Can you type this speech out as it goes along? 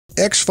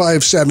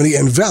X570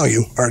 and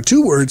value are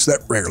two words that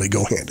rarely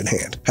go hand in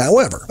hand.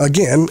 However,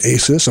 again,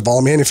 ASUS of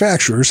all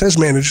manufacturers has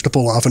managed to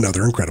pull off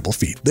another incredible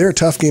feat. Their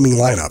TUF gaming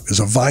lineup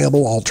is a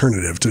viable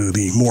alternative to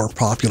the more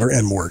popular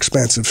and more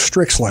expensive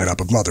Strix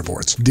lineup of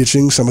motherboards.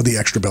 Ditching some of the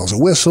extra bells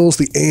and whistles,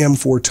 the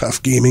AM4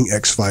 TUF Gaming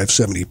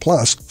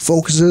X570-Plus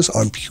focuses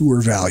on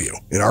pure value.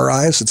 In our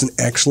eyes, it's an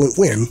excellent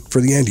win for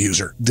the end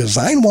user.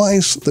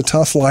 Design-wise, the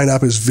TUF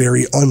lineup is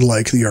very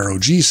unlike the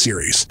ROG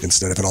series.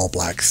 Instead of an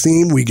all-black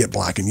theme, we get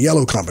black and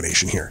yellow combination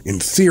here. In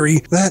theory,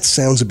 that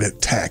sounds a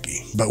bit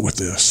tacky, but with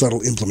the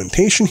subtle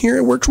implementation here,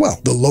 it works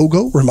well. The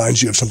logo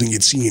reminds you of something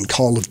you'd see in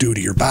Call of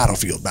Duty or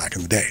Battlefield back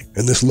in the day,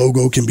 and this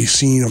logo can be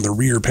seen on the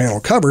rear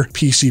panel cover,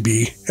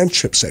 PCB, and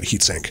chipset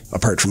heatsink.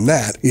 Apart from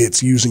that,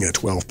 it's using a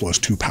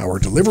 12+2 power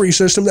delivery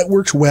system that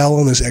works well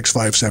on this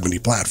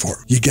X570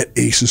 platform. You get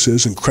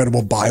ASUS's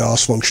incredible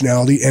BIOS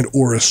functionality and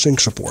Aura sync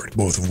support,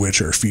 both of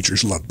which are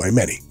features loved by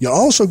many. You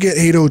also get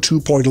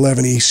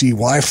 802.11ac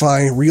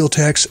Wi-Fi,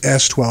 Realtek's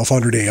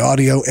S1200A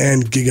audio,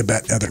 and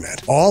Gigabit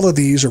Ethernet. All of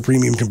these are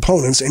premium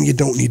components, and you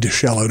don't need to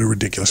shell out a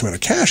ridiculous amount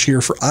of cash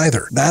here for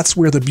either. That's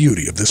where the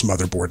beauty of this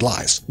motherboard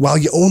lies. While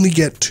you only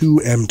get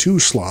two M2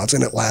 slots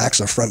and it lacks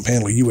a front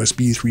panel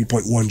USB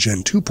 3.1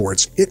 Gen 2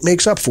 ports, it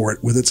makes up for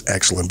it with its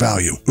excellent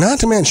value. Not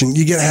to mention,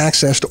 you get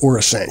access to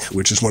Aura Sync,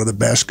 which is one of the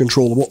best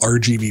controllable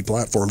RGB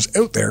platforms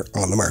out there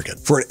on the market.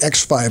 For an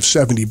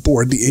X570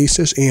 board, the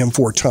ASUS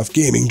AM4 TUF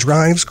Gaming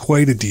drives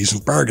quite a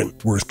decent bargain,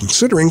 worth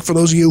considering for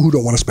those of you who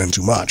don't want to spend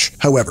too much.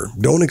 However,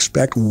 don't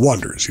expect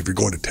wonders if you're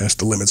going to test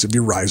the limits of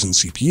your Ryzen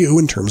CPU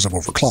in terms of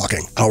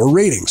overclocking. Our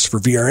ratings for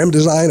VRM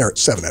design are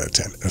 7 out of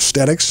 10,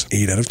 aesthetics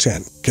 8 out of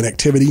 10,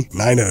 connectivity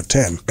 9 out of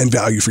 10, and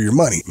value for your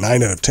money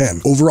 9 out of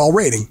 10. Overall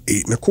rating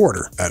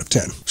 8.25 out of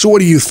 10. So what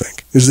do you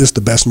think? Is this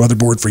the best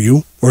motherboard for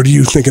you? Or do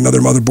you think another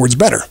motherboard's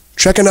better?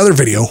 Check another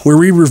video where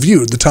we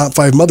reviewed the top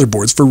 5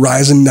 motherboards for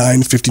Ryzen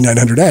 9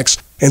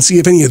 5900X and see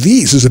if any of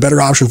these is a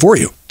better option for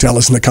you. Tell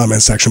us in the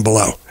comments section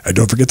below. And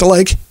don't forget to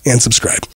like and subscribe.